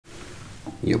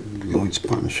Yep, Lloyd's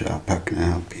Pawn Shop. How can I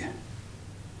help you?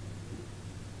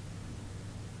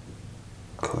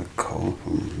 Collect call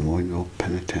from Lloydville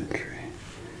Penitentiary.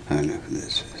 I know who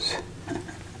this is.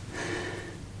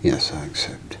 Yes, I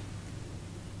accept.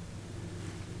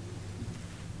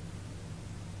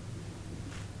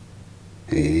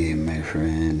 Hey, my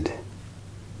friend.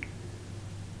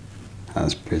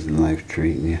 How's prison life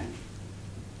treating you?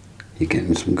 You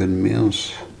getting some good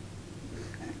meals?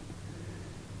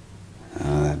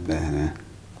 Oh, that bad, huh?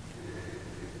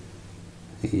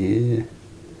 Yeah.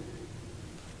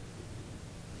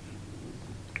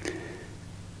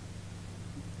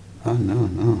 Oh,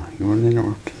 no, you weren't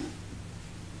interrupting.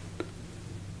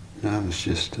 No, I was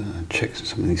just checking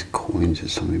some of these coins that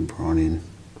somebody brought in.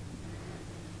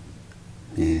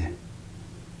 Yeah.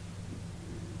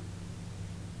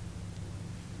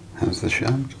 How's the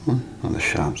shop doing? Oh, the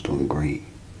shop's doing great.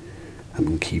 I've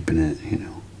been keeping it, you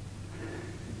know.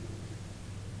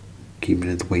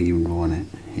 Keeping it the way you want it,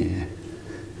 yeah.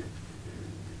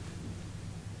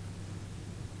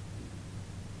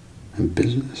 And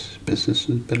business has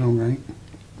been alright.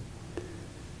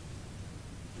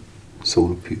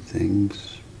 Sold a few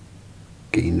things,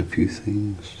 gained a few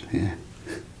things, yeah.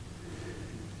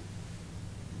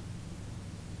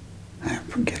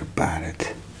 Forget about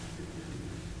it.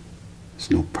 It's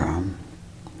no problem.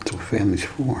 That's what family's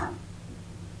for.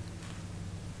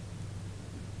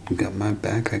 You got my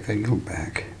back, I got your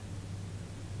back.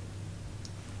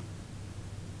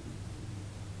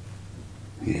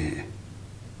 Yeah.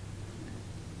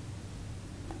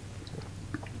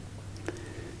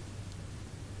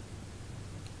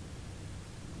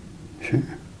 Sure.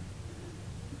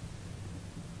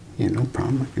 Yeah, no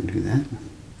problem, I can do that.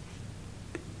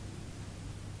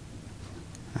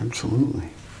 Absolutely.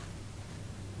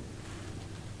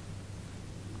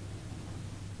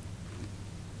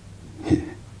 Yeah.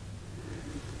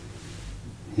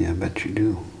 Yeah, I bet you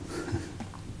do.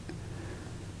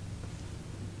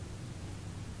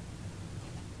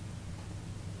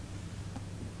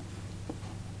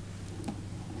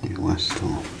 Yeah, well,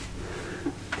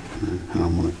 I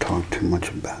don't want to talk too much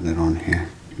about it on here,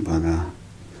 but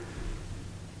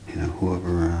you know,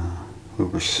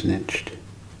 whoever snitched,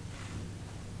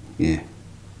 yeah.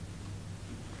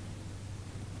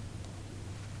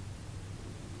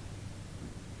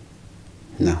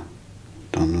 No,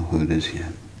 don't know who it is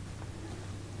yet.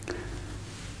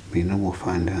 But you know, we'll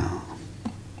find out.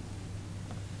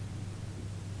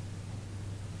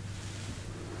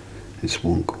 This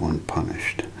won't go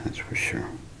unpunished, that's for sure.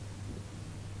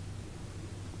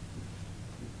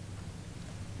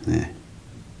 Yeah.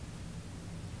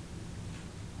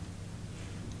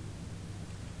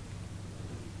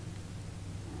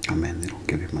 Oh man, they don't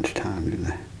give you much time, do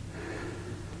they?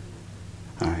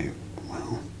 Alright,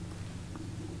 well,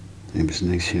 it was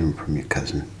nice hearing from you,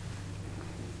 cousin.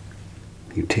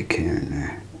 You take care in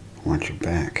there. Watch your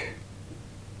back.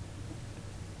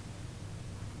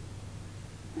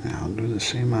 Now, I'll do the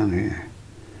same out here.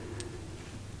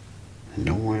 And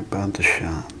don't worry about the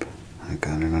shop. I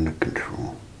got it under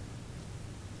control.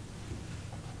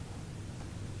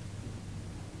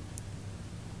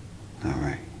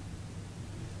 Alright.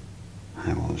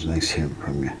 Well, it was nice hearing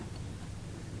from you.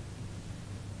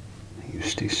 You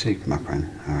stay safe, my friend.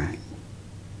 Alright.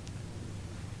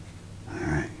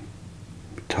 Alright.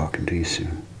 Be talking to you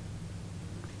soon.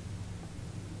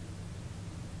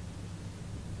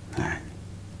 Alright.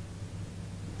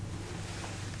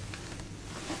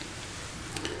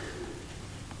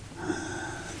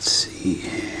 Let's see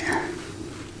here.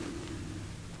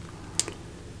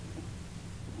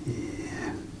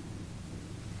 Yeah.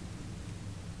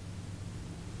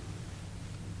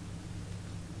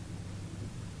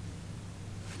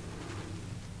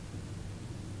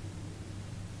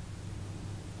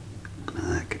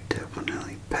 I could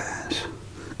definitely pass.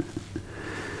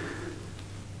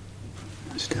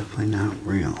 It's definitely not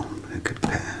real, but it could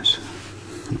pass.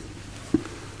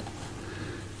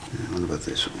 What about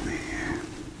this one here?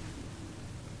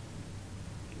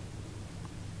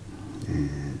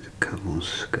 There's a couple of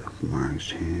scuff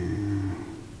marks here.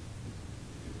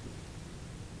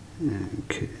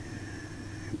 Okay,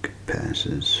 could pass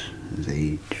as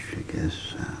H, I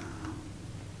guess.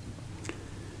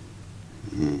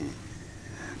 Yeah,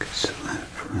 I could sell that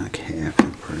for like half the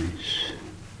price.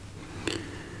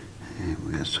 And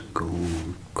we got some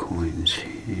gold coins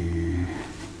here.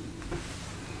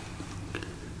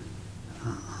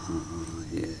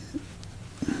 Yeah,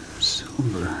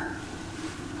 silver.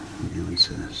 Yeah, what's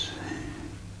this?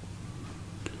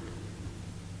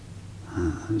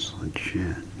 That's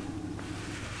legit.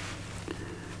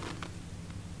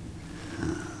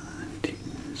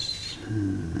 1970.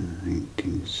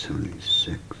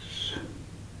 1876.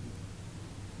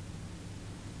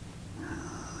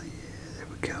 Oh yeah, there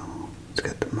we go. It's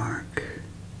got the mark.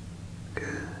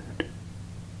 Good.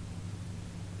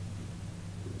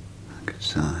 I could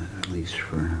sell it at least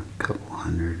for a couple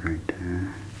hundred right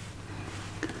there.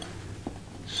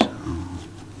 So,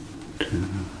 2,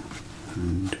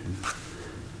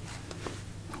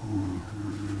 4,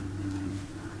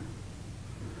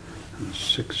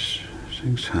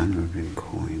 600 in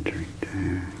coins right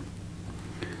there.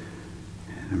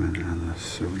 And another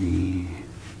 3,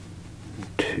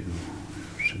 2,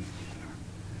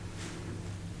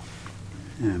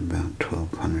 and about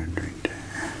 1,200 right there.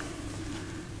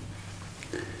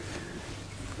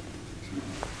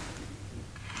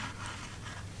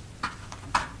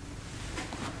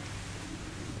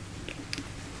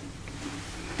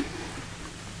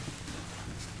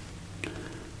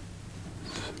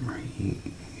 Three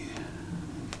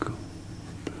gold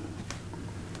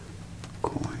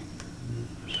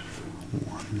coins,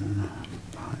 1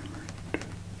 pirate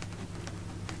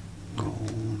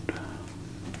gold,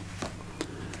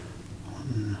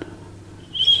 1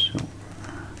 silver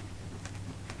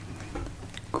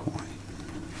coin.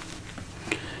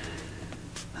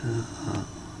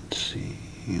 Let's see,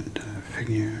 and I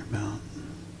figure about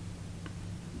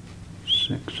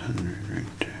 600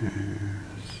 right there,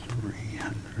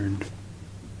 300,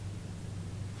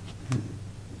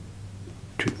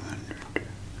 200.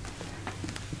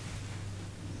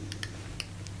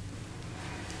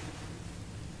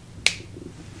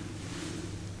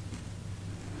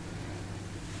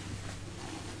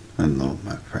 Hello,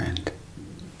 my friend,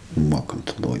 and welcome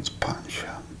to Lloyd's Pawn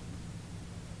Shop.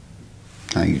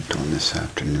 How you doing this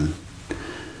afternoon?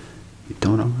 You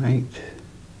doing all right?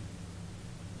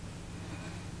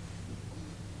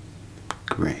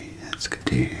 Great, that's good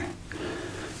to hear.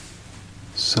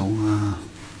 So,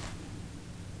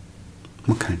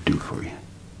 what can I do for you?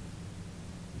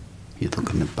 You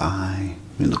looking to buy?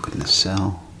 You looking to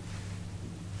sell?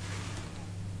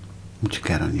 What you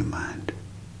got on your mind?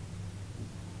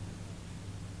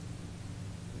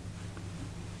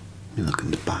 You're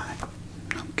looking to buy.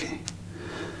 Okay.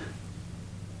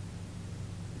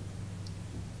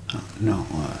 No,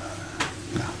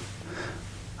 no.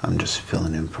 I'm just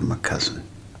filling in for my cousin.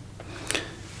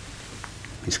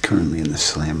 He's currently in the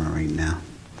slammer right now.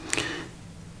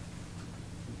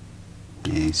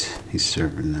 Yeah, he's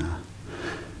serving a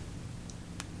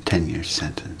 10-year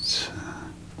sentence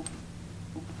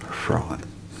for fraud.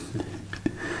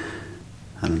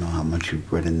 I don't know how much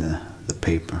you've read in the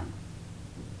paper.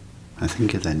 I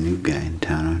think you're that new guy in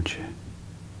town, aren't you?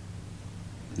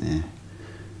 Yeah.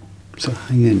 So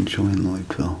how you enjoying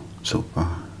Lloydville so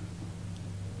far?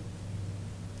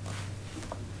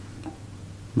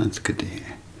 That's good to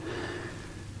hear.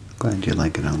 Glad you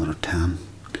like it, our little town.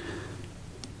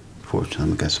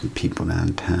 Fortunately, we got some people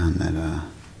downtown that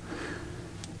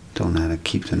don't know how to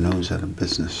keep their nose out of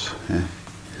business. Yeah?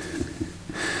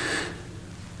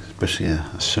 Especially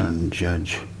a certain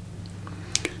judge.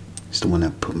 He's the one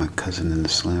that put my cousin in the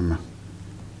slammer.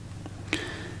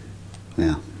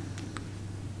 Yeah.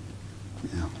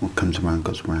 Yeah, what comes around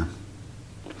goes around.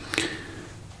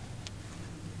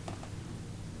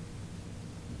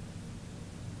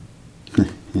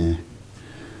 Yeah.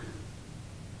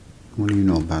 What do you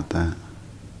know about that?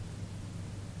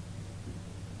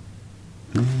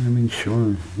 Yeah, I mean,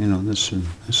 sure, you know, there's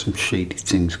some shady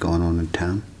things going on in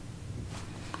town.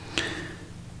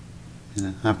 You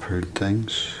know, I've heard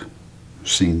things,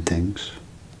 seen things.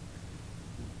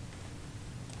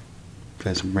 But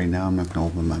as of right now, I'm not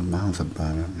going to open my mouth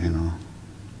about it, you know.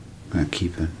 I'm going to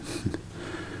keep it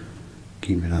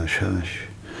hush-hush.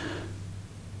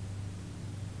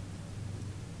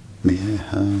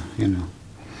 Yeah, you know.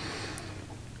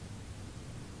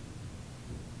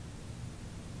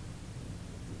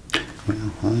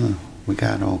 Well, we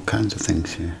got all kinds of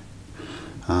things here.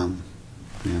 You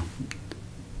know.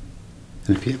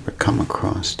 And if you ever come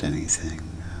across anything,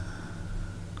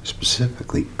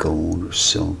 specifically gold or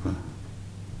silver,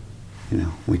 you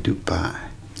know, we do buy.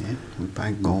 Yeah, we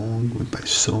buy gold, we buy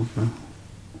silver,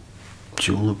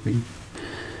 jewelry,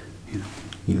 you know,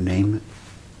 you name it,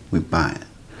 we buy it.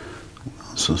 We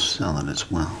also sell it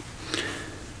as well.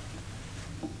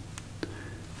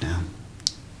 Now,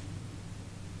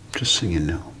 just so you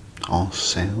know, all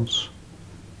sales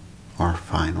are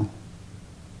final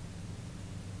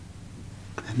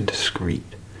and discreet.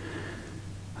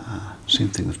 Same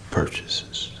thing with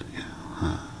purchases,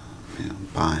 you know,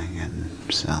 buying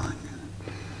and selling.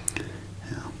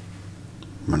 You know,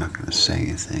 we're not going to say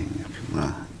anything if you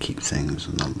want to keep things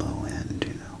on the low end,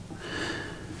 you know.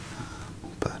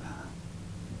 But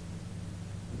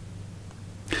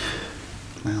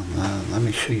Well, let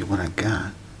me show you what I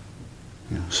got.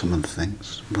 You know, some of the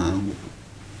things. Well,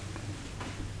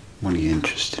 what are you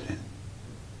interested in?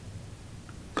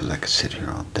 Because I could sit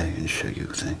here all day and show you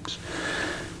things.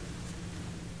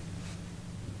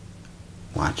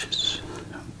 Watches,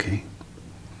 okay.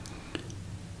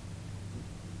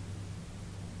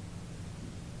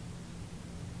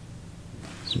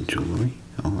 Some jewelry,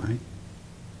 alright.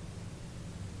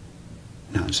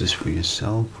 Now, is this for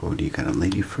yourself, or do you got a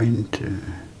lady friend,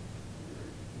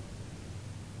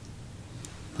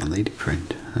 or a lady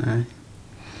friend, alright?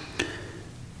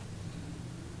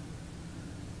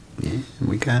 Yeah,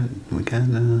 we got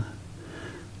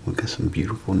some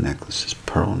beautiful necklaces,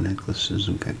 pearl necklaces,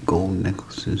 we got gold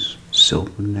necklaces,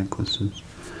 silver necklaces,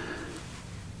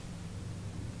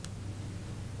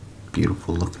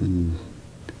 beautiful looking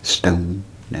stone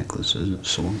necklaces and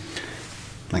so on.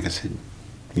 Like I said,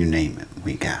 you name it,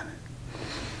 we got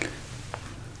it.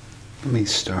 Let me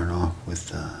start off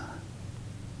with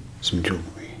some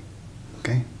jewelry,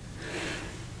 okay?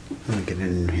 Let me get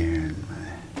in here in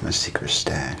my secret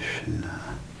stash and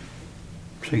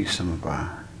show you some of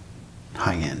our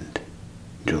high-end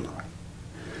jewelry.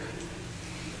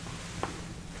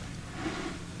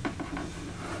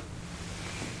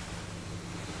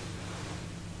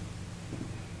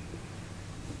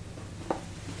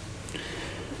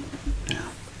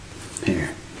 Now, here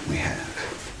we have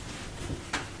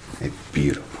a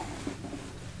beautiful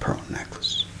pearl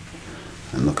necklace.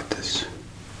 And look at this.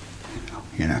 You know,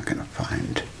 you're not going to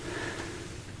find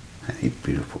any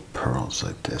beautiful pearls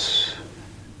like this,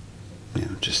 you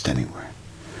know, just anywhere.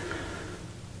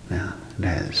 Now, it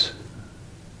has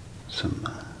some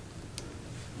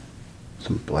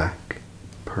black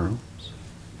pearls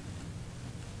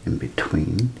in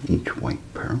between each white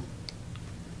pearl.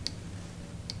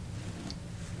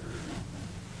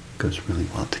 Goes really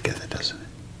well together, doesn't it?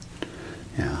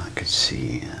 Yeah, I could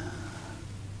see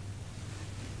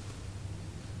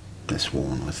this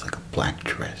worn with like a black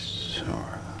dress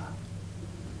or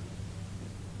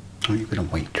even a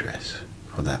white dress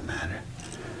for that matter.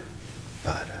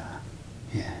 But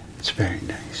yeah, it's very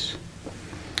nice.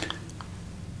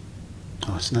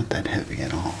 Oh, it's not that heavy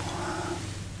at all.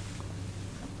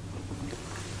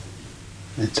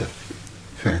 It's a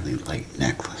fairly light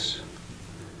necklace.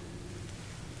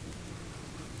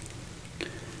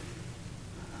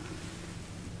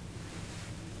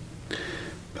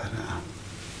 But now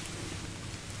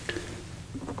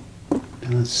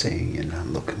let's say you're not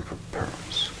looking for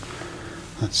pearls.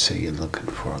 Let's say you're looking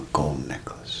for a gold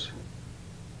necklace.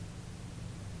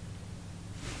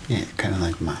 Yeah, kind of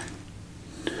like mine.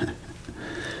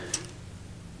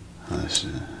 This,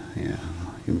 yeah,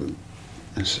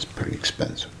 this is pretty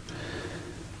expensive.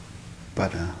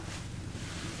 But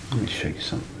let me show you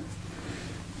something.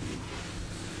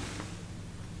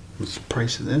 What's the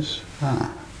price of this?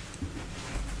 I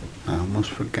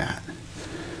almost forgot.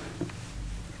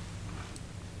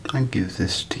 I'd give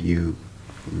this to you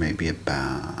for maybe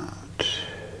about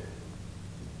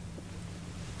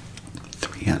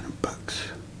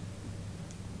 $300.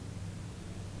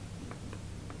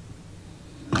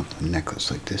 A necklace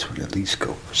like this would at least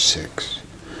go for $6.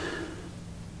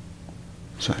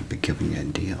 So I'd be giving you a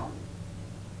deal.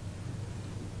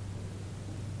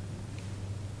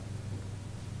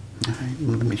 Alright,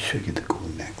 well, let me show you the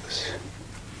gold necklace.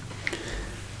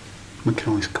 We can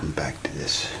always come back to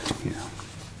this, you know.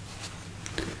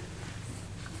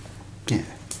 Yeah.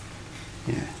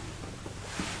 Yeah.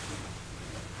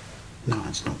 No,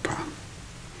 it's no problem.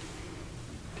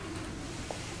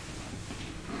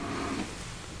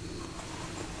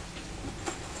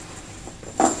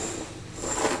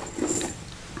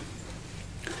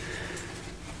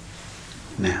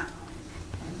 Now,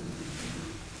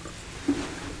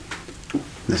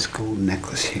 this gold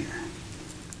necklace here,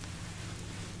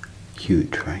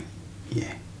 huge, right?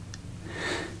 Yeah.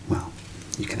 Well,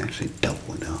 you can actually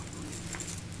double it up,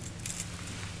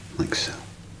 like so.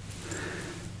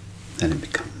 Then it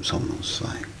becomes almost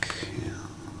like, you know,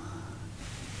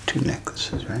 two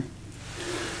necklaces, right?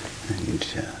 And you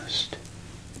just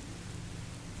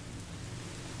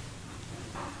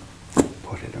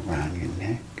put it around your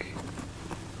neck.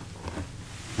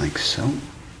 Like so.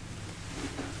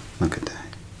 Look at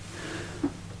that.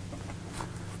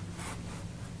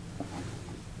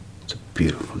 It's a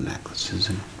beautiful necklace,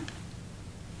 isn't it?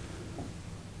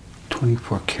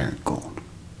 24 karat gold.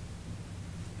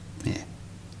 Yeah.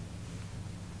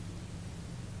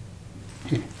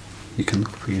 Here, you can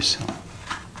look for yourself.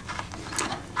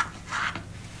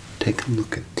 Take a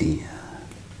look at the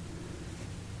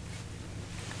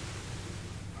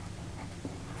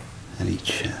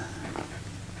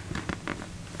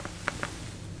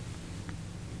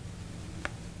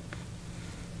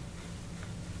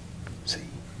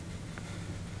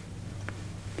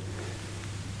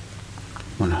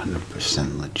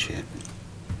it.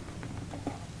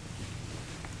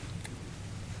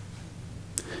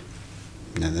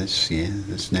 Now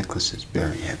this necklace is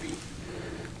very heavy,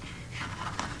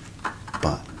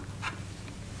 but,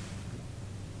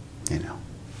 you know,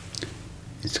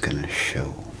 it's gonna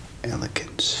show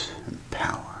elegance and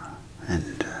power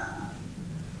and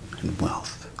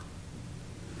wealth.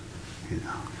 You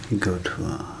know, you go to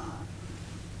a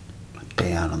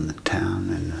day out on the town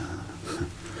and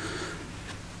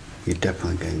you're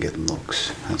definitely gonna get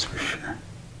looks, that's for sure.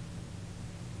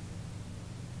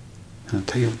 And I'll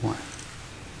tell you what,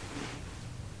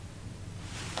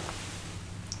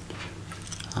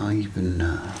 I'll even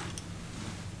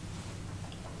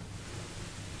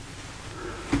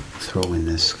throw in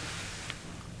this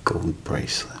gold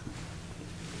bracelet.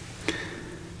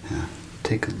 Now,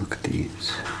 take a look at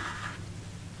these.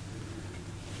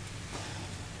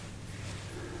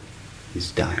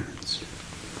 These diamonds.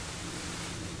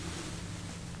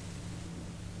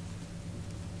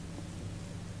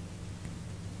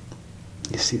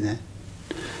 You see that?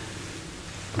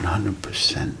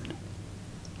 100%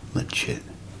 legit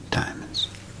diamonds.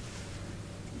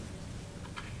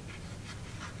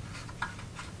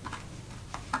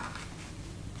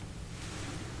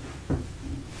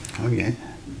 Oh yeah.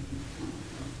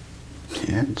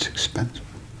 Yeah, it's expensive.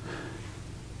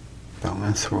 But I'm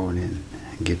gonna throw it in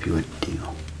and give you a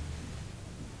deal.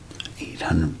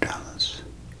 $800.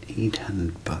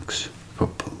 $800 for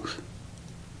both.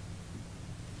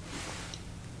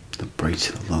 The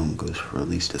bracelet alone goes for at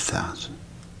least $1,000.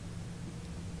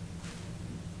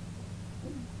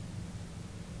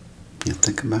 You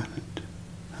think about it?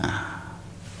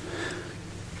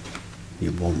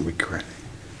 You won't regret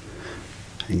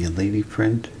it. And your lady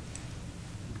friend,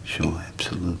 she'll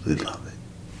absolutely love it.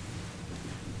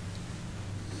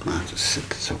 I'll just sit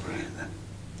this over here then.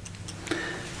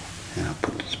 And I'll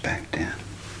put this back down.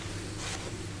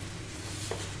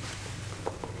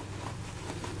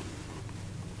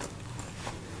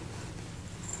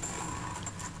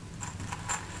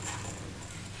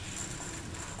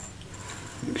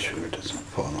 Make sure it doesn't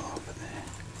fall off of there.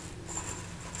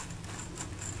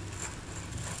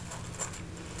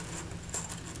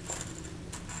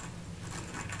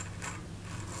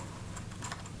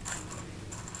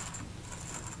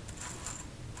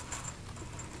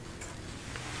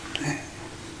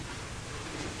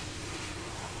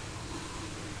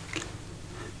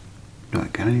 Do I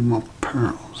got any more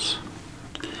pearls?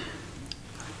 I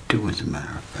do, as a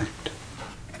matter of fact.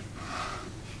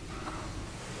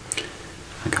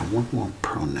 I got one more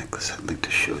pearl necklace I'd like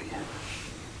to show you.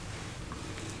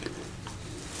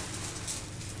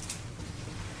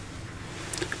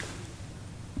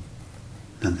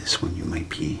 Now this one you might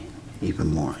be even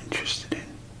more interested in.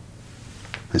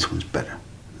 This one's better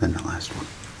than the last one.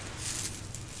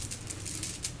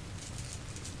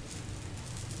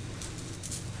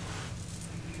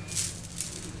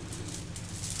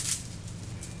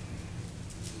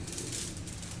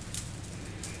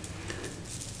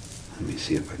 Let me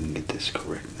see if I can get this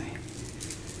correctly.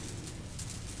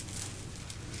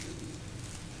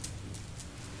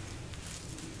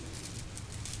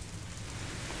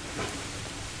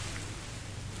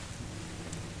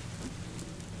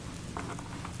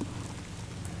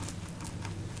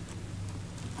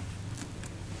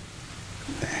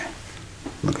 There.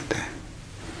 Look at that.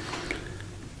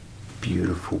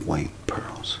 Beautiful white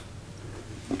pearls.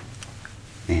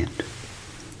 And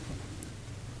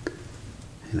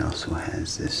it also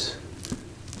has this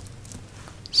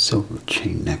silver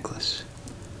chain necklace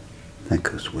that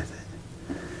goes with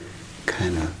it.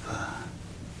 Kind of,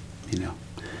 you know,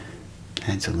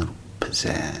 adds a little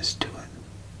pizzazz to it.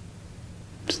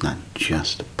 It's not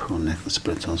just a pearl necklace,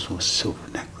 but it's also a silver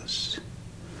necklace.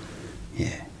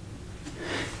 Yeah.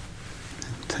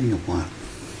 I'll tell you what.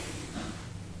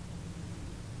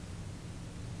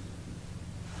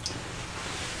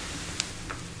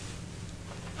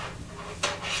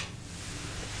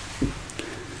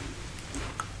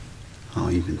 I'll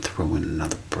even throw in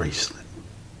another bracelet.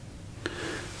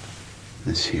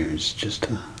 This here is just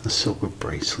a silver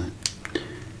bracelet.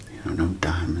 You know, no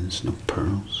diamonds, no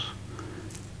pearls.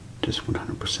 Just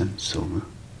 100% silver.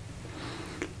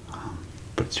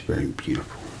 But it's very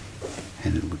beautiful.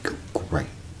 And it would go great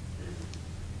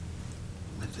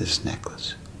with this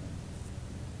necklace.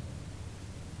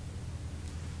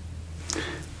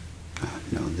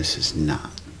 No, this is not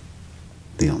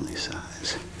the only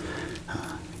size.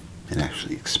 It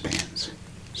actually expands,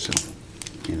 so,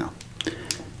 you know,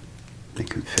 it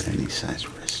can fit any size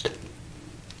wrist.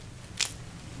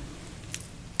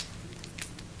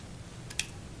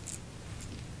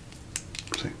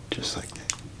 So, just like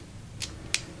that.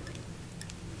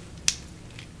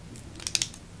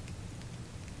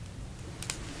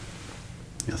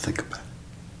 You'll think about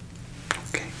it.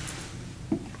 Okay.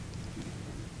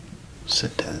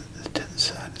 Set that to the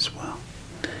side as well.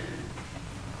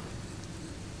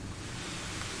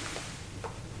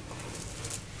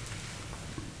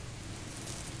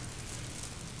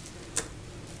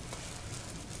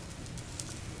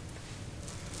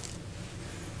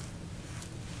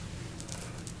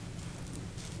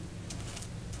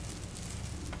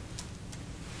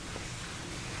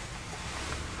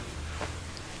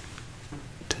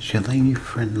 Does your lady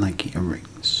friend like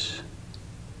earrings,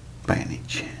 by any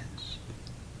chance?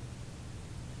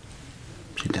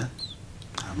 She does?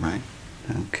 Alright,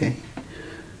 okay.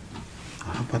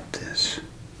 How about this?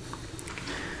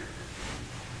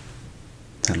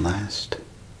 That last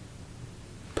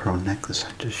pearl necklace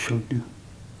I just showed you,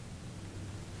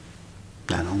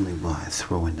 not only will I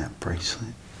throw in that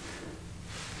bracelet,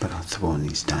 but I'll throw in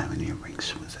these diamond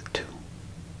earrings with it too.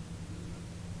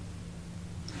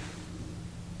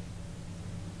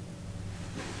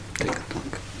 Take a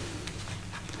look.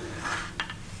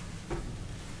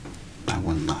 I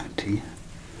wouldn't lie to you.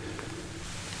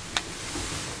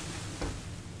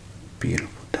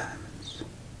 Beautiful diamonds.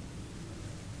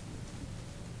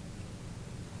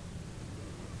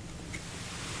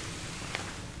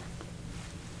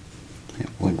 It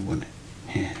would, wouldn't it?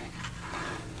 Yeah.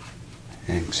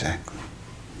 Exactly.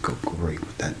 Go great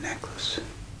with that necklace.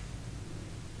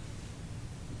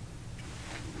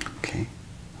 Okay.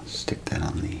 I'll stick that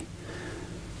on the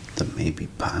maybe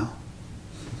pile.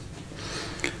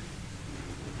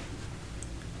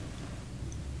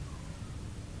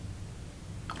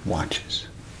 Watches.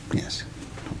 Yes.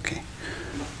 Okay.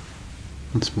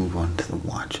 Let's move on to the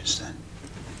watches then.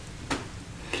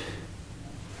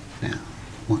 Now,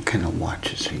 what kind of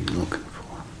watches are you looking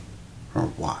for?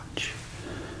 Or watch?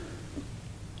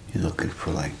 You looking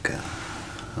for like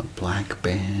a black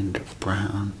band, or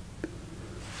brown,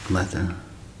 leather,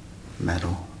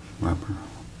 metal, rubber?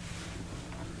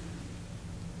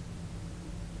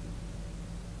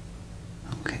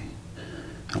 Okay.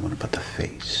 And what about the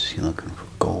face? You looking for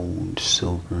gold,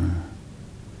 silver?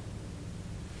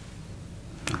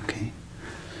 Okay.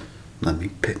 Let me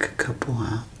pick a couple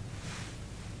out.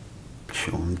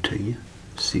 Show them to you.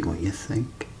 See what you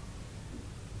think.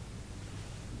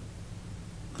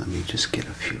 Let me just get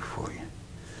a few for you.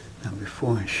 Now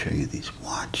before I show you these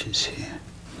watches here,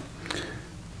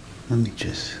 let me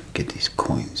just get these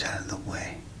coins out of the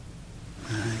way.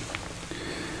 Alright.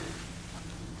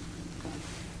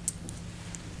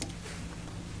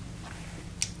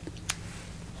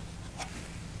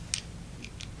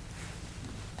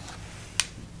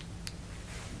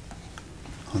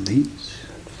 Well, these,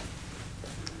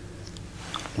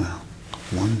 well,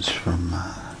 one's from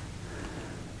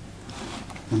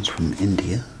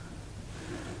India,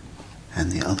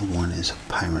 and the other one is a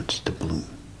pirate's doubloon.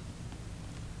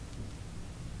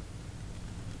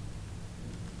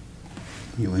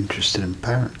 You interested in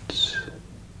pirates?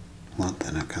 Well,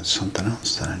 then I got something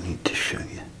else that I need to show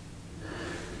you.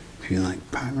 If you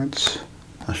like pirates,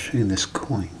 I'll show you this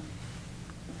coin.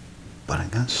 But I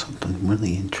got something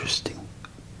really interesting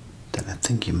that I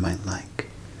think you might like.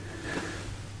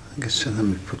 Like I said, let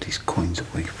me put these coins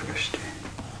away first here.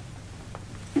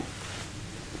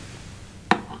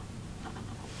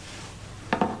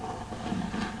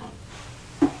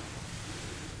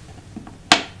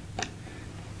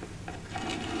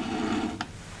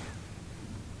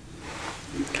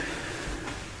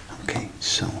 Okay,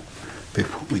 so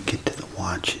before we get to the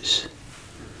watches,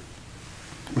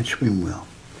 which we will,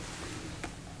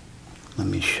 let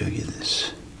me show you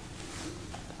this.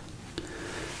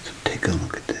 So take a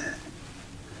look at that.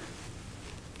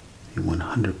 A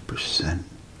 100%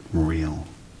 real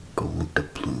gold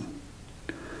doubloon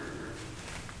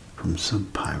from some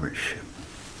pirate ship.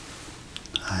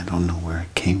 I don't know where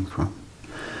it came from,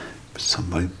 but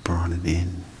somebody brought it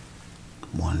in,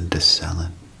 wanted to sell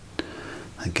it.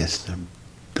 I guess they're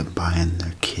buying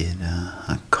their kid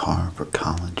a car for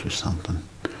college or something.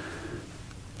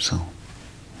 So,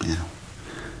 you know,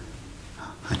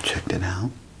 I checked it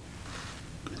out.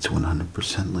 It's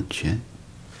 100% legit.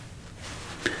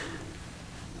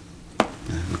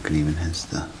 And look, it even has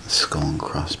the skull and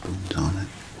crossbones on it.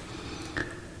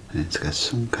 And it's got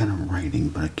some kind of writing,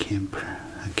 but I can't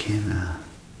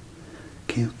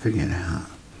figure it out.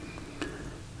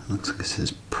 It looks like it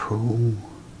says Pro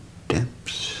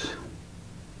Depths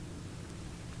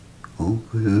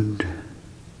Ovid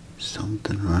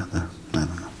something or other. I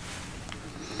don't know.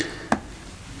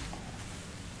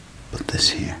 But this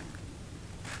here,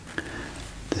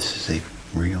 this is a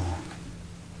real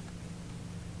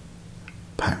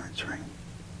pirate's ring.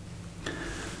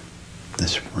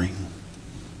 This ring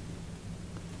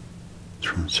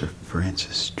Sir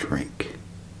Francis Drake.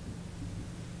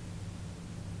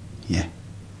 Yeah.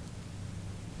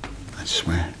 I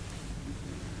swear.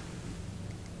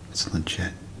 It's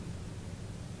legit.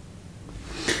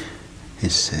 It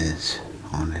says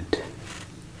on it,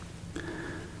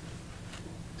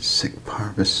 Sic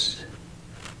Parvis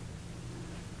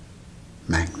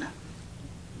Magna.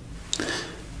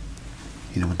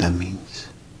 You know what that means?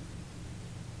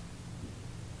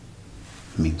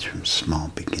 It means from small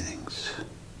beginnings.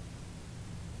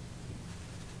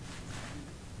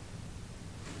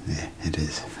 Yeah, it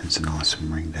is. It's an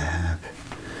awesome ring to have.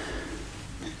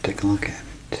 Take a look at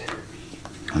it.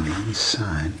 On the other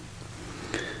side,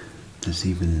 there's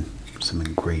even some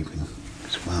engraving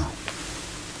as well.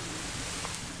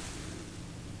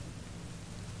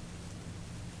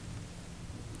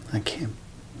 I can't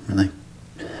really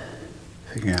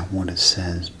figure out what it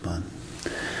says, but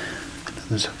I know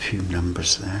there's a few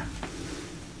numbers there.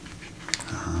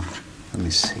 Let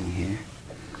me see here.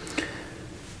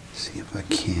 See if I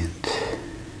can't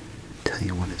tell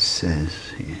you what it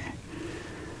says here.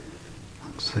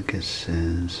 Looks like it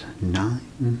says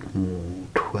 9,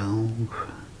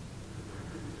 12,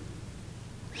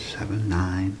 7,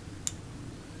 9,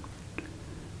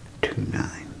 2,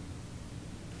 9.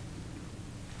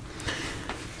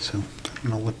 So, I don't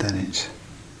know what that is.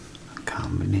 A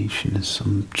combination of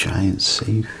some giant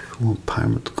safe or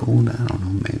pirate gold, I don't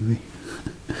know, maybe.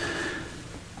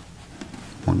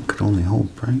 One could only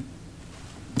hope, right?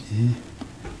 Yeah,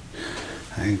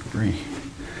 I agree.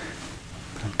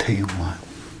 But I'll tell you what.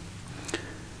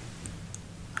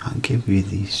 I'll give you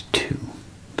these two,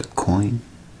 the coin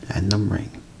and the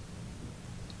ring,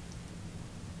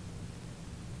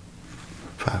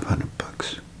 for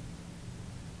 $500.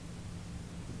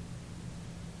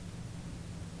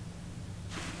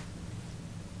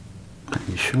 Are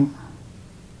you sure?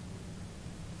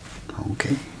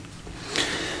 Okay.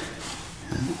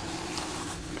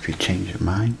 If you change your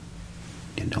mind,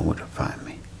 you know where to find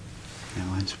me.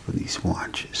 Now, as for these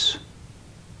watches.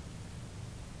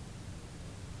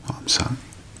 Oh, I'm sorry.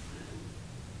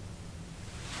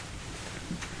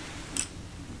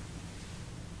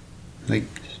 Like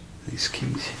these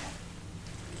keys here.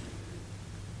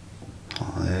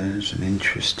 Oh, there's an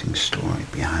interesting story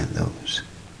behind those.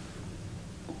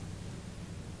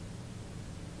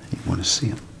 You want to see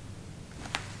them?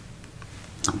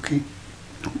 Okay.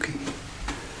 Okay.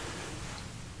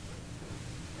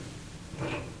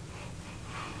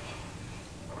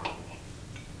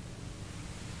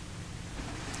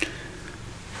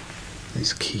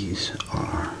 These keys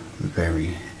are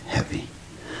very heavy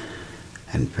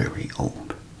and very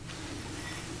old.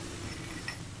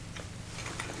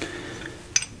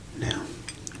 Now,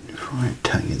 before I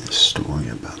tell you the story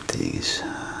about these,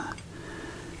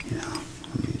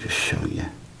 let me just show you.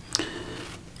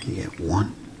 You get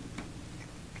 1,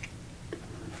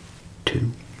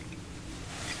 2,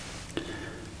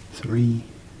 3,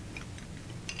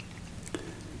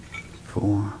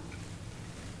 4,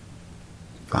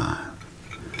 5.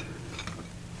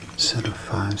 Set of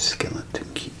 5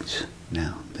 skeleton keys.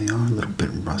 Now, they are a little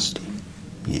bit rusty.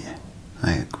 Yeah,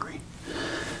 I agree.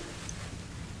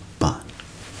 But,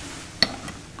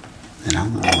 then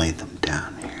I'm going to lay them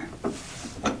down here.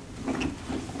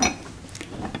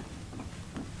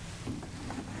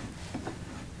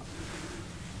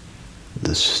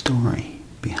 The story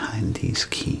behind these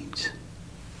keys.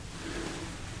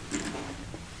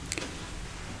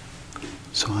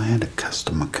 So I had a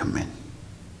customer come in.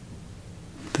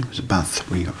 I think it was about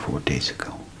 3 or 4 days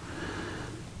ago.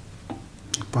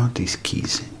 He brought these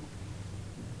keys in,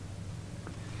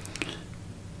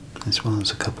 as well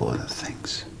as a couple other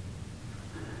things.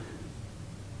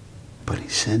 But he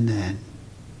said that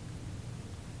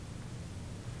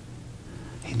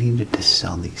he needed to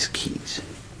sell these keys.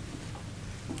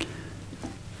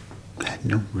 Had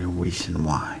no real reason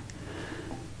why.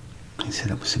 He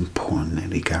said it was important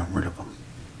that he got rid of them.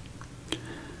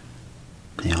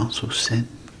 He also said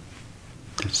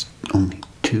there's only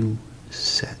 2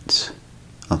 sets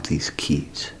of these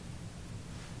keys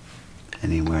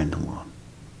anywhere in the world.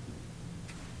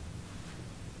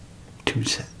 2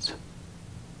 sets.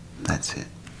 That's it.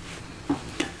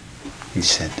 He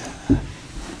said,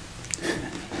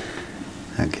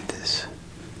 now get this.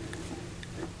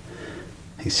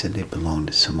 He said they belonged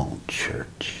to some old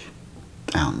church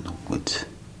out in the woods,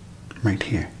 right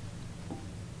here,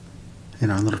 in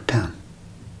our little town.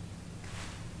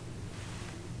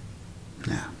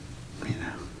 Now,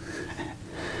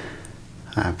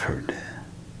 I've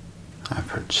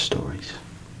heard stories,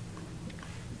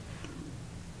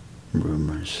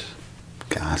 rumors,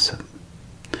 gossip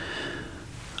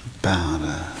about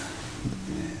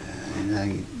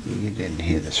You didn't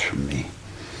hear this from me.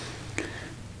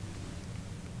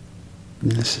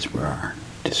 And this is where our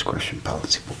discretion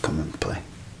policy will come into play.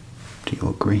 Do you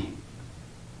agree?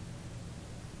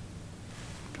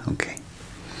 Okay.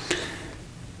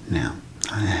 Now,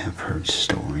 I have heard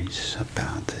stories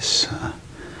about this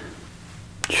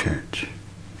church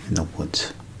in the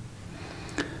woods.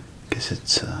 I guess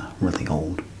it's really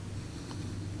old.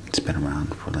 It's been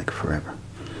around for like forever.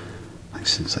 Like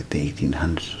since like the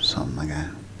 1800s or something like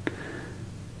that.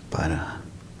 But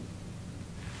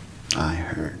I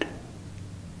heard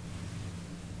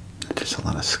that there's a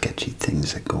lot of sketchy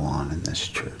things that go on in this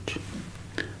church.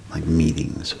 Like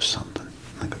meetings or something.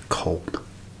 Like a cult.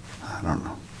 I don't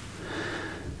know.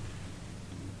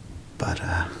 But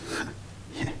yeah.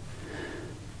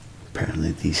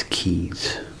 Apparently these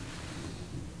keys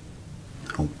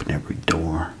open every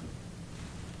door.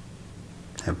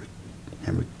 Every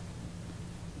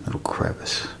little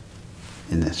crevice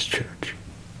in this church.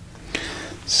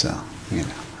 So, you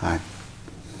know, I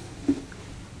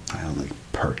only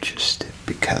purchased it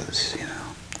because, you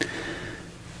know,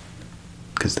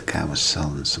 because the guy was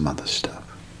selling some other stuff.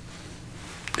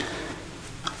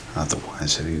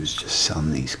 Otherwise, if he was just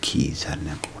selling these keys, I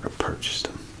never would have purchased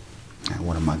them. Now,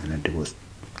 what am I going to do with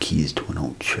keys to an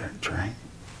old church, right?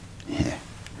 Yeah,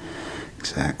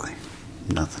 exactly.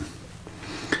 Nothing.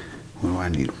 What do I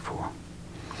need them for?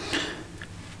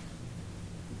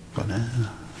 But,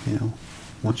 you know,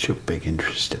 what's your big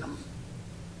interest in them?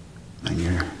 And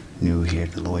you're new here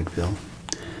to Lloydville.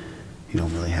 You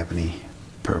don't really have any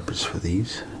purpose for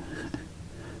these.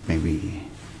 Maybe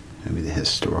the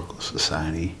Historical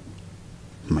Society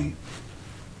might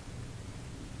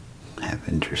have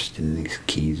interest in these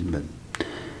keys, but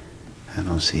I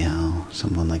don't see how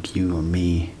someone like you or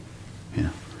me, you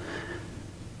know,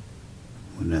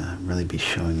 would really be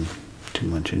showing too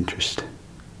much interest.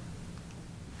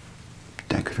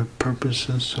 Decorative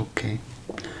purposes, okay.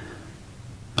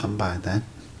 I'll buy that.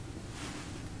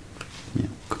 You know,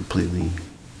 completely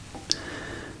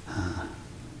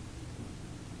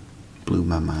blew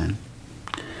my mind.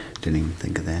 Didn't even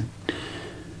think of that.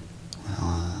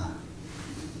 Well,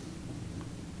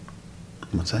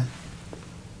 what's that?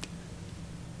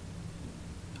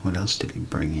 What else did he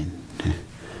bring in?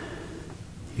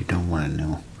 You don't want to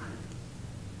know.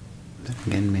 Then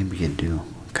again, maybe you do.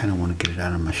 I kind of want to get it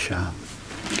out of my shop.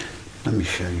 Let me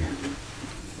show you.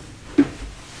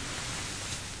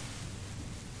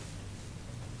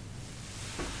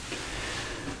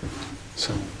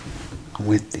 So,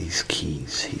 with these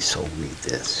keys, he sold me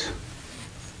this.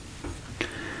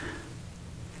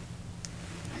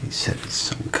 He said it's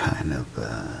some kind of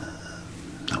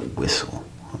a whistle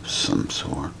of some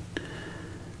sort.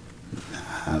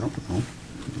 I don't know.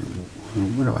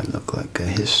 What do I look like? A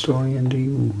historian to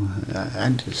you? I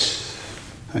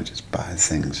just buy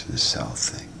things and sell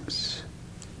things.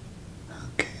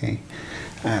 Okay?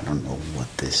 I don't know what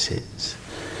this is.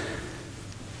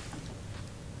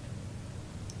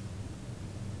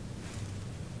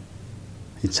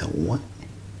 It's a what?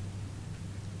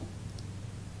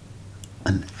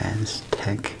 An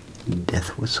Aztec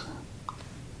death whistle?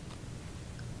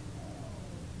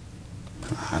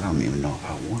 I don't even know if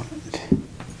I want it.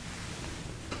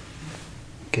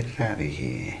 Get it out of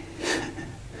here.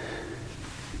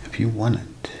 If you want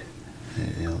it,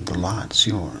 you know, the lot's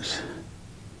yours.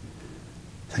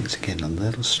 Things are getting a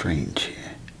little strange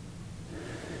here.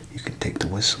 You can take the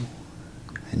whistle,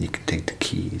 and you can take the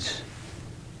keys,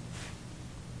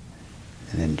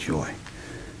 and enjoy.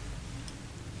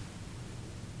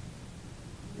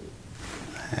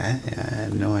 I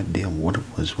had no idea what it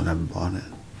was when I bought it.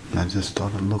 I just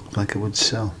thought it looked like it would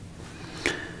sell.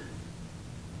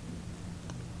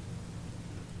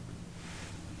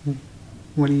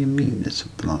 What do you mean does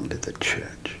it belong to the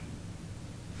church?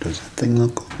 Does that thing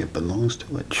look like it belongs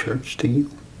to a church to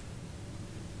you?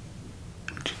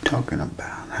 What you talking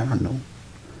about? I don't know.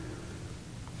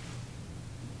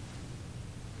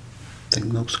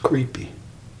 Thing looks creepy.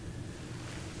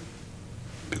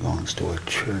 Belongs to a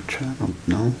church, I don't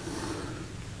know.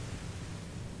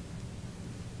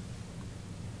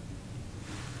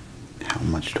 How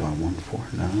much do I want for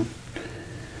it now?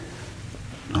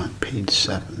 No, I paid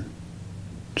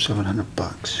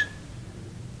 $700.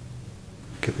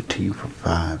 Give it to you for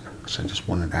 $5, because I just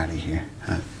want it out of here.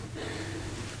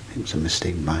 It was a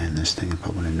mistake buying this thing if I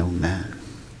would have known that.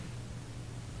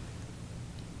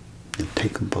 You'll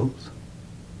take them both?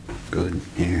 Good.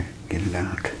 Here, get it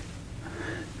out.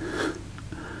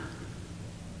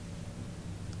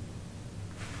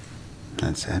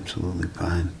 That's absolutely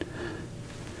fine.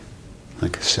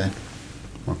 Like I said,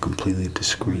 We're completely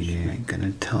discreet here. I ain't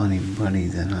gonna tell anybody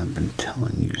that I've been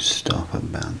telling you stuff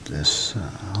about this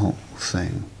whole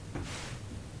thing.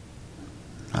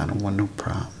 I don't want no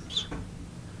problems.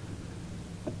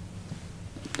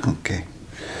 Okay.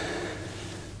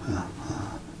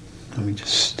 Let me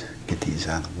just get these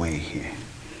out of the way here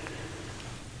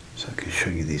so I can show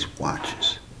you these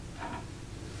watches.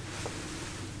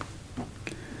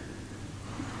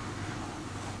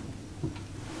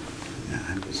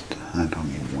 I don't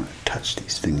even want to touch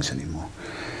these things anymore.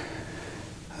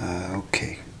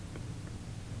 Okay.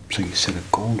 So you said a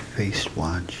gold-faced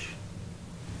watch,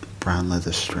 brown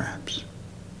leather straps.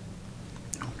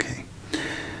 Okay.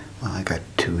 Well, I got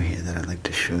two here that I'd like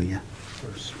to show you.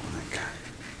 First one I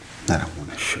got that I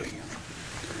want to show you.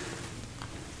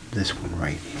 This one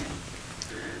right here.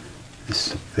 This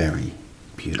is a very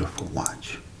beautiful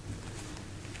watch.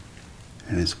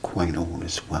 And it's quite old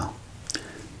as well.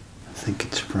 I think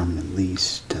it's from at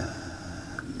least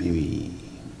maybe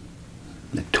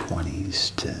the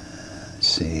 20s to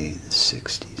say the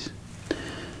 60s.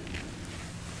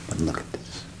 But look at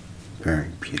this. Very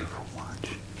beautiful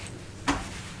watch.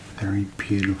 Very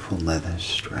beautiful leather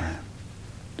strap.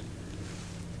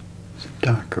 It's a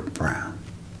darker brown.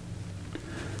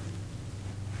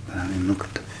 But I mean, look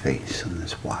at the face on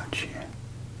this watch here.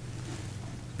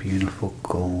 Beautiful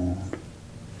gold.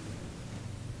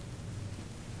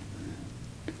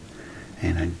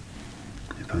 And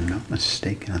if I'm not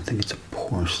mistaken, I think it's a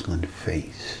porcelain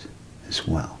face as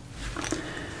well.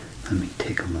 Let me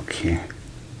take a look here.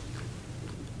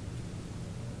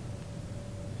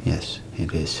 Yes,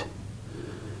 it is.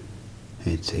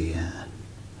 It's a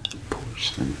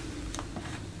porcelain.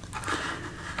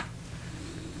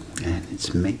 And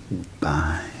it's made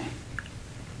by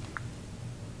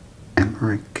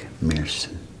Emmerich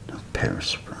Meersen of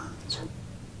Paris, France.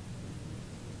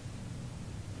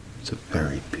 It's a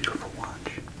very beautiful watch.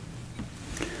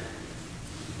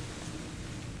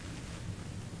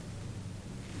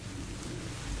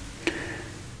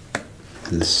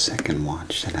 And the second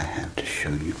watch that I have to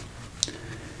show you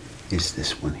is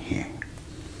this one here.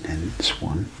 And this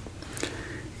one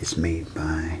is made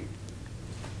by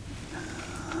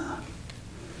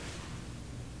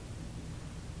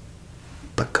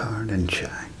Bacard and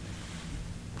Chai.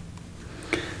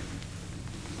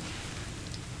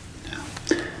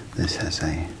 This has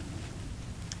a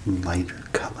lighter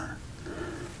color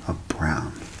of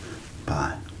brown,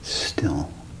 but still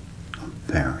a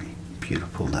very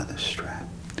beautiful leather strap.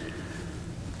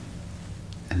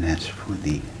 And as for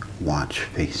the watch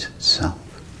face itself,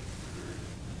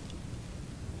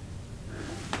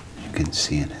 you can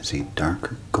see it has a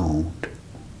darker gold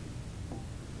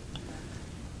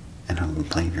and a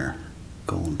lighter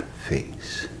gold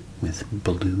face with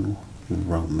blue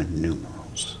Roman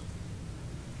numerals.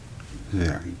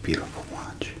 Very beautiful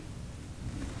watch.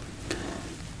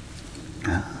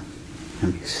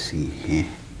 Let me see here.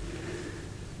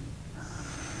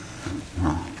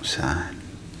 Wrong side.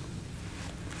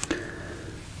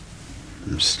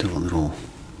 I'm still a little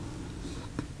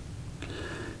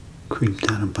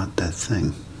creeped out about that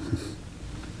thing.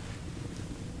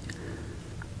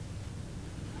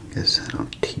 Guess that'll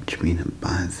teach me to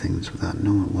buy things without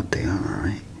knowing what they are,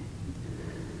 right?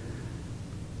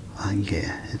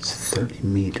 Yeah, it's 30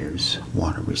 meters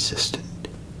water resistant.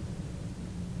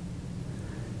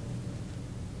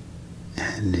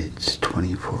 And it's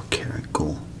 24 karat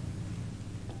gold.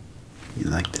 You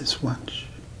like this watch?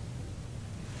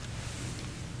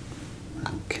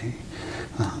 Okay.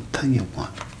 I'll tell you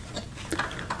what.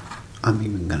 I'm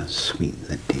even gonna sweeten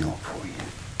the deal for you.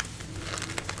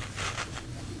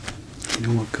 You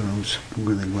know what goes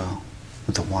really well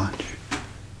with a watch?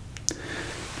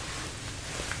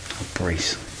 A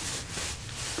bracelet.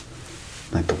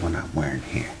 Like the one I'm wearing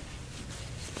here.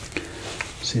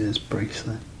 See this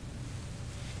bracelet?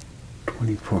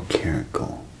 24 karat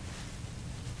gold.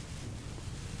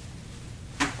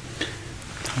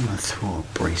 I'm gonna throw a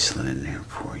bracelet in there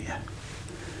for you.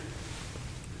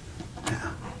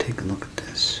 Now, take a look at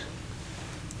this.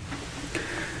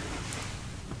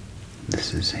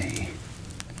 This is a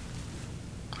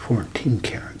 14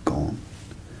 karat gold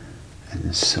and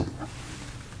it's silver.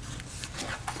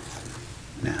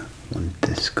 Now, wouldn't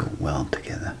this go well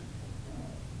together?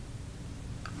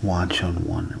 Watch on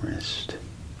one wrist,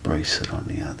 bracelet on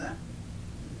the other.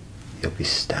 You'll be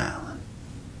styling.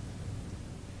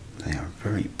 They are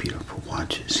very beautiful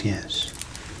watches, yes.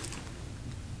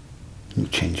 You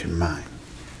change your mind.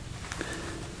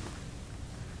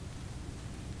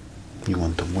 You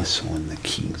want the whistle and the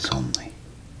keys only.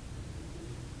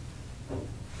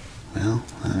 Well,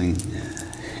 I mean,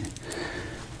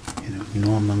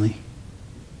 normally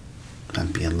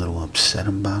be a little upset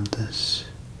about this.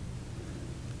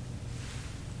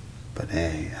 But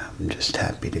hey, I'm just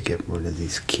happy to get rid of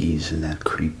these keys and that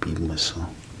creepy whistle.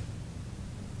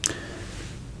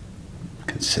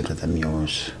 Consider them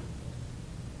yours.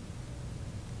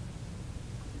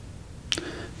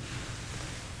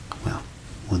 Well,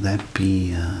 will that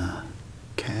be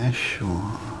cash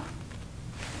or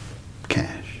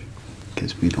cash?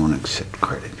 Because we don't accept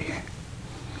credit here.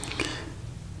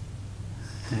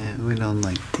 And we don't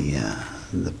like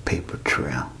the paper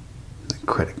trail that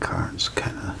credit cards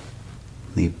kind of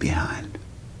leave behind.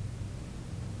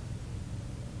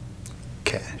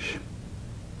 Cash.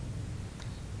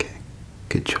 Okay,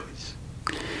 good choice.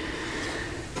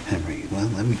 Alright, well,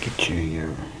 let me get you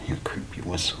your creepy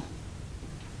whistle.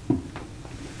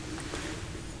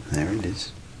 There it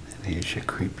is. And here's your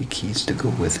creepy keys to go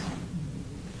with it.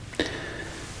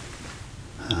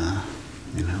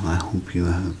 You know, I hope you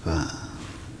have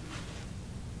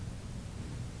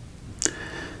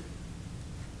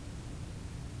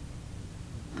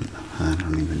I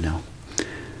don't even know.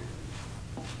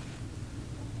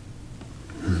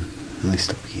 At least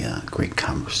it'll be great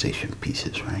conversation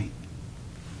pieces, right?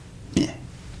 Yeah.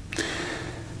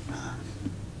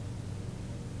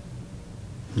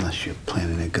 Unless you're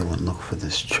planning to go and look for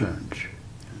this church.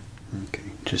 Okay,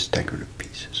 just decorative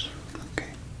pieces. Okay.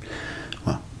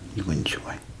 Well, you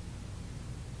enjoy.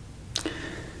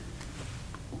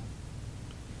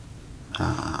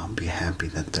 I'll be happy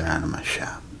that they're out of my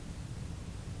shop.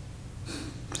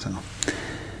 So,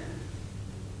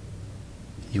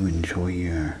 you enjoy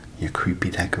your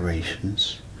creepy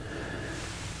decorations,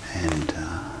 and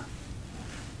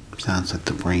sounds like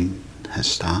the rain has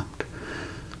stopped.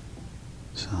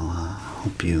 So I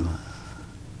hope you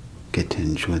get to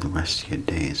enjoy the rest of your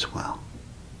day as well.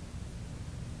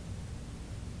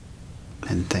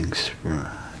 And thanks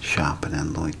for shopping at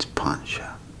Lloyd's Pawn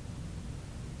Shop.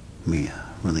 We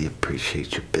really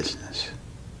appreciate your business.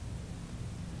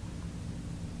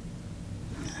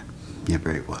 Yeah, you're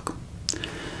very welcome.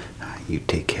 You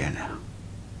take care now.